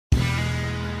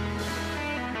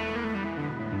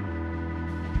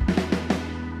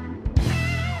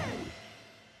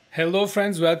Hello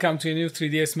friends, welcome to a new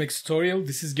 3ds Max tutorial.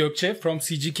 This is Gökçe from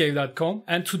CGCave.com,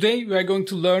 and today we are going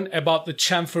to learn about the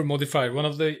chamfer modifier, one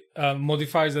of the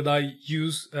modifiers that I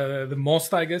use the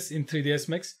most, I guess, in 3ds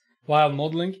Max while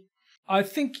modeling. I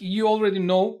think you already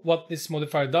know what this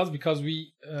modifier does because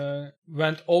we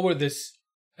went over this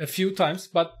a few times,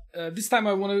 but this time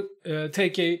I want to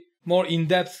take a more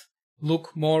in-depth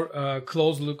look, more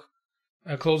closer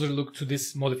look to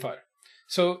this modifier.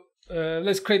 So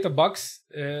let's create a box.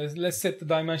 Let's set the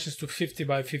dimensions to 50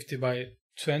 by 50 by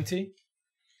 20.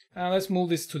 And let's move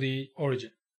this to the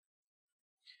origin.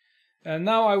 And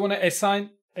now I want to assign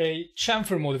a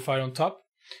chamfer modifier on top.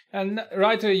 And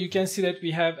right away you can see that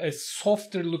we have a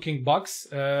softer looking box.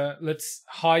 Let's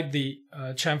hide the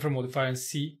chamfer modifier and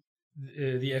see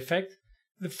the effect.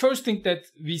 The first thing that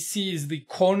we see is the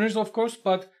corners, of course,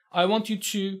 but I want you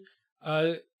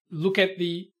to look at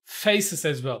the faces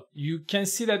as well. You can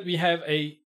see that we have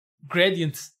a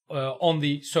gradient on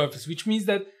the surface, which means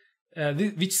that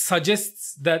which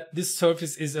suggests that this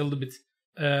surface is a little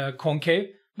bit concave,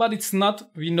 but it's not.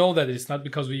 We know that it's not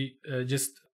because we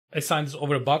just assigned this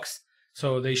over a box,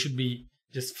 so they should be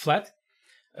just flat.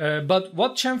 But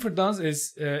what chamfer does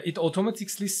is it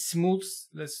automatically smooths.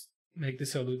 Let's make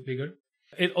this a little bit bigger.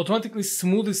 It automatically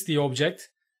smooths the object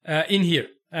in here.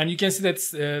 And you can see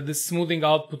that's the smoothing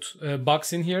output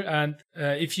box in here. And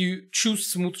if you choose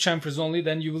smooth chamfers only,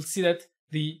 then you will see that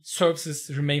the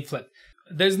surfaces remain flat.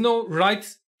 There's no right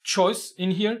choice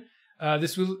in here.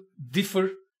 This will differ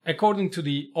according to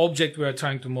the object we are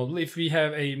trying to model. If we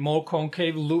have a more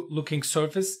concave looking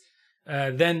surface,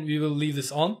 then we will leave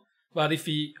this on. But if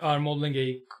we are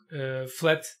modeling a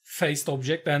flat faced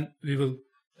object, then we will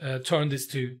turn this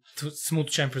to smooth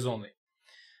chamfers only.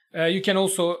 You can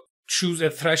also choose a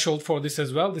threshold for this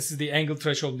as well. This is the angle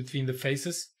threshold between the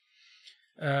faces.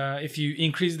 If you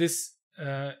increase this,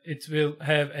 it will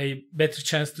have a better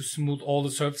chance to smooth all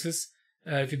the surfaces.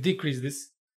 If you decrease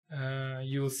this,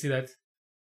 you will see that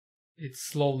it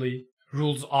slowly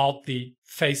rules out the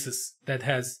faces that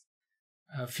has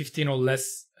 15 or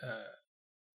less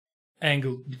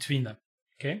angle between them.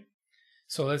 Okay,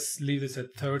 so let's leave this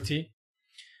at 30.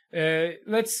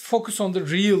 Let's focus on the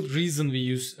real reason we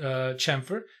use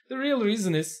chamfer. The real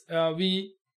reason is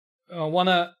we want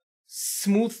to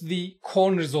smooth the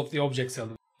corners of the objects a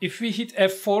little. If we hit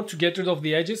F4 to get rid of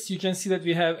the edges, you can see that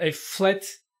we have a flat,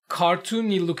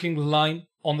 cartoony looking line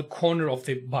on the corner of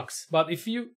the box. But if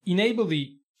you enable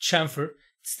the chamfer, it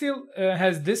still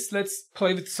has this. Let's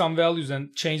play with some values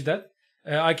and change that.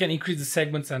 I can increase the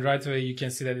segments, and right away you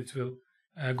can see that it will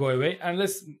go away. And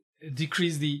let's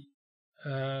decrease the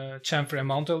chamfer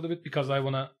amount a little bit because I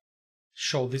want to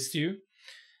show this to you.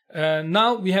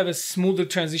 Now we have a smoother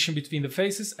transition between the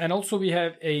faces, and also we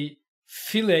have a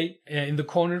fillet in the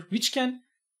corner which can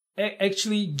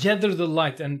actually gather the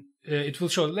light, and it will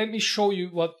show. Let me show you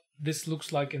what this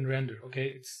looks like in render.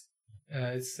 Okay,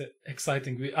 it's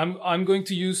exciting. I'm going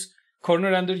to use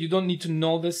corner render. You don't need to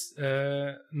know this,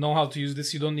 know how to use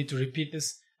this. You don't need to repeat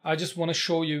this. I just want to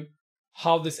show you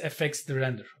how this affects the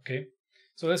render. Okay.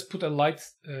 So let's put a light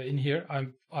in here.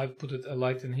 I've put a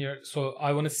light in here. So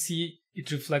I want to see it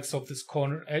reflects off this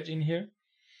corner edge in here.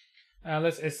 And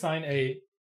let's assign a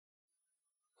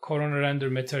corona render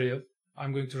material.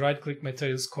 I'm going to right click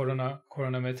materials, corona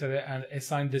material, and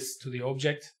assign this to the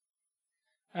object.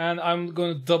 And I'm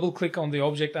going to double click on the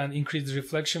object and increase the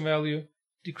reflection value,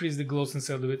 decrease the glossiness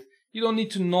a little bit. You don't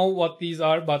need to know what these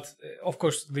are, but of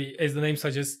course, as the name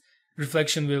suggests,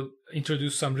 reflection will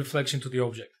introduce some reflection to the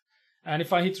object. And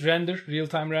if I hit render,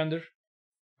 real-time render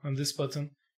on this button,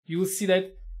 you will see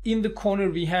that in the corner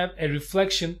we have a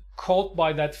reflection caught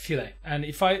by that fillet. And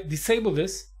if I disable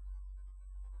this,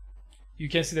 you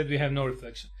can see that we have no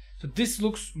reflection. So this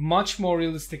looks much more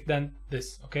realistic than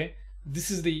this, okay?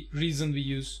 This is the reason we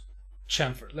use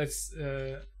chamfer. Let's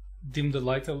dim the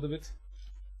light a little bit.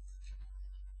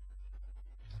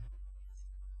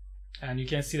 And you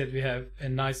can see that we have a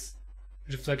nice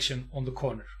reflection on the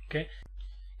corner, okay?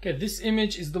 Okay, this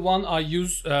image is the one I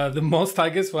use the most, I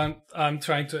guess, when I'm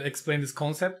trying to explain this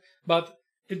concept. But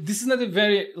this is not a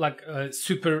very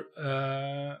super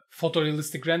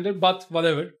photorealistic render, but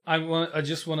whatever. I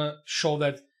just want to show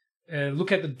that.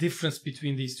 Look at the difference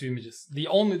between these two images. The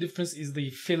only difference is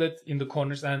the fillet in the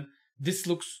corners, and this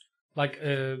looks like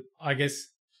I guess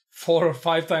 4 or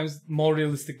 5 times more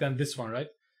realistic than this one, right?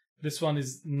 This one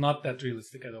is not that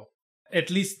realistic at all.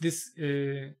 At least this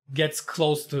gets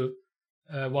close to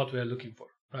what we are looking for,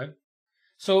 right?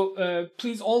 So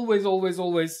please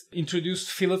always introduce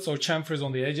fillets or chamfers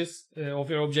on the edges of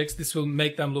your objects. This will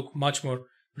make them look much more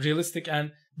realistic,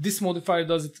 and this modifier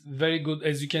does it very good.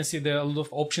 As you can see, there are a lot of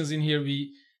options in here.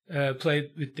 We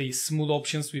played with the smooth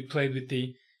options. We played with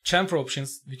the chamfer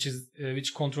options,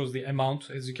 which controls the amount,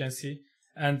 as you can see,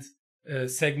 and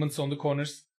segments on the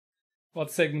corners.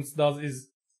 What segments does is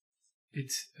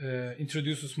it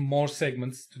introduces more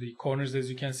segments to the corners, as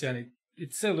you can see, and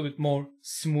it's a little bit more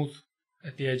smooth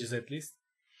at the edges at least.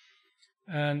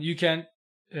 And you can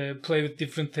play with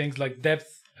different things like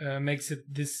depth, makes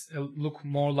this look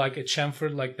more like a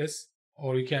chamfer like this,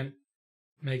 or you can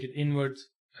make it inward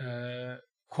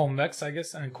convex, I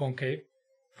guess, and concave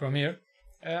from here.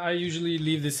 I usually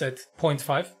leave this at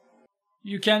 0.5.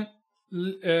 You can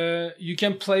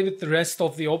play with the rest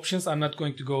of the options. I'm not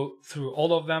going to go through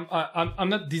all of them. I'm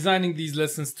not designing these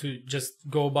lessons to just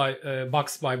go by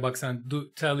box and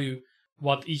tell you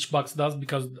what each box does,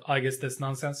 because I guess that's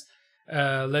nonsense.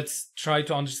 Let's try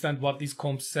to understand what these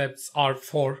concepts are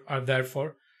there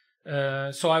for.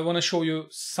 So I want to show you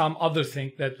some other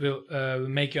thing that will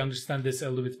make you understand this a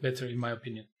little bit better, in my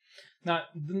opinion. Now,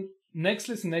 the next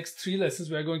 3 lessons,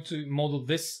 we are going to model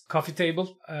this coffee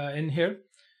table in here.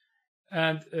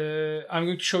 And I'm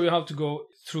going to show you how to go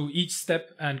through each step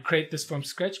and create this from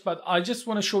scratch. But I just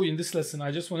want to show you in this lesson,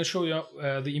 I just want to show you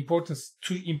the importance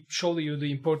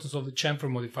of the chamfer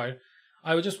modifier.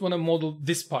 I just want to model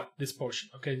this portion,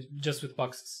 okay, just with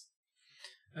boxes.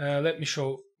 Let me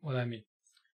show what I mean.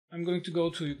 I'm going to go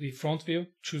to the front view,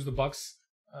 choose the box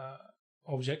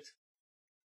object,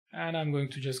 and I'm going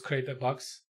to just create a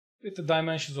box with the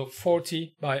dimensions of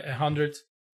 40 by 100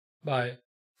 by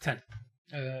 10.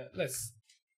 Let's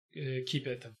keep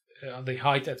it the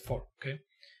height at 4, okay?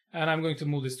 And I'm going to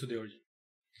move this to the origin.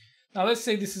 Now let's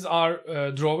say this is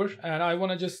our drawer, and I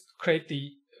want to just create the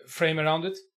frame around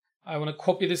it. I want to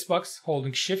copy this box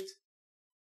holding shift.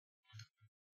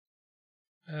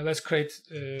 Let's create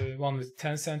one with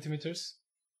 10 centimeters.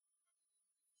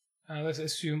 Let's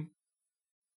assume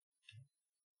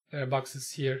there are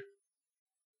boxes here.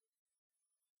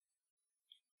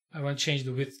 I want to change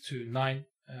the width to 9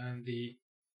 and the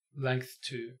length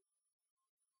to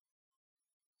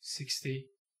 60.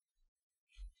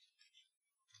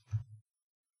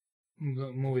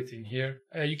 Move it in here.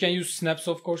 You can use snaps,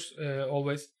 of course,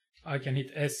 always. I can hit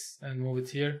S and move it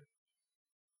here.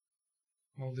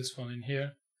 Move this one in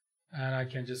here. And I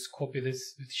can just copy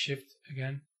this with shift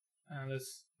again. And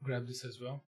let's grab this as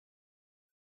well.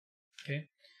 Okay.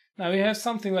 Now we have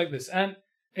something like this. And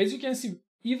as you can see,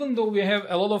 even though we have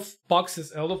a lot of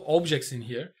boxes, a lot of objects in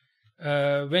here,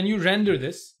 when you render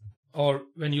this, or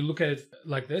when you look at it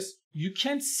like this, you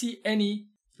can't see any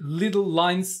little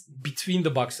lines between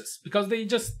the boxes, because they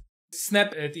just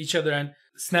snap at each other and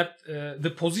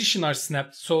the position are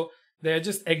snapped, so they are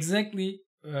just exactly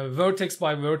vertex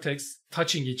by vertex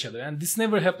touching each other, and this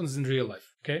never happens in real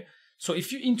life. Okay, so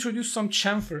if you introduce some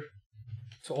chamfer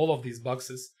to all of these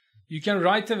boxes, you can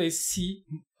right away see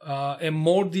a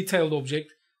more detailed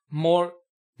object, more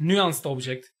nuanced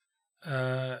object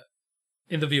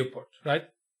in the viewport, right?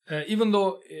 Even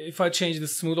though if I change the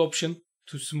smooth option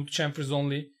to smooth chamfers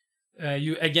only,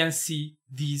 you again see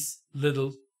these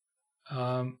little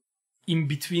in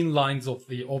between lines of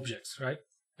the objects, right?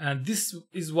 And this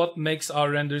is what makes our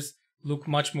renders look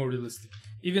much more realistic.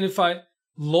 Even if I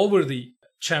lower the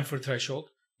chamfer threshold,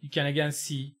 you can again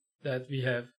see that we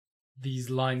have these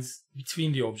lines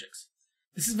between the objects.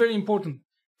 This is very important.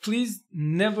 Please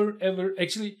never ever,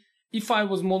 actually, if I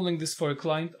was modeling this for a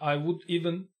client, I would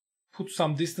even put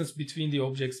some distance between the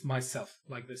objects myself,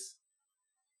 like this.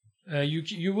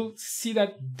 You will see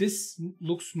that this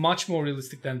looks much more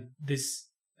realistic than this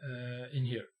in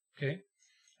here, okay?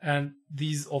 And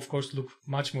these, of course, look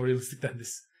much more realistic than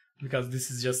this, because this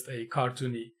is just a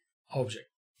cartoony object.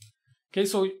 Okay,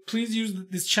 so please use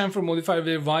this chamfer modifier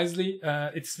very wisely.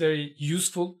 It's very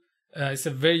useful. It's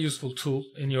a very useful tool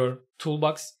in your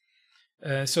toolbox.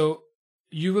 So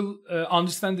you will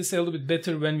understand this a little bit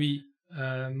better when we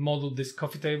model this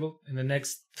coffee table in the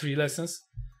next 3 lessons.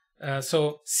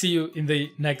 So see you in the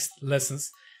next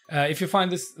lessons. If you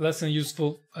find this lesson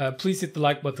useful, please hit the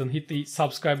like button, hit the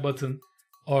subscribe button,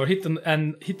 or hit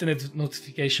the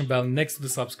notification bell next to the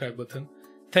subscribe button.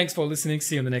 Thanks for listening.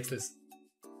 See you in the next lesson.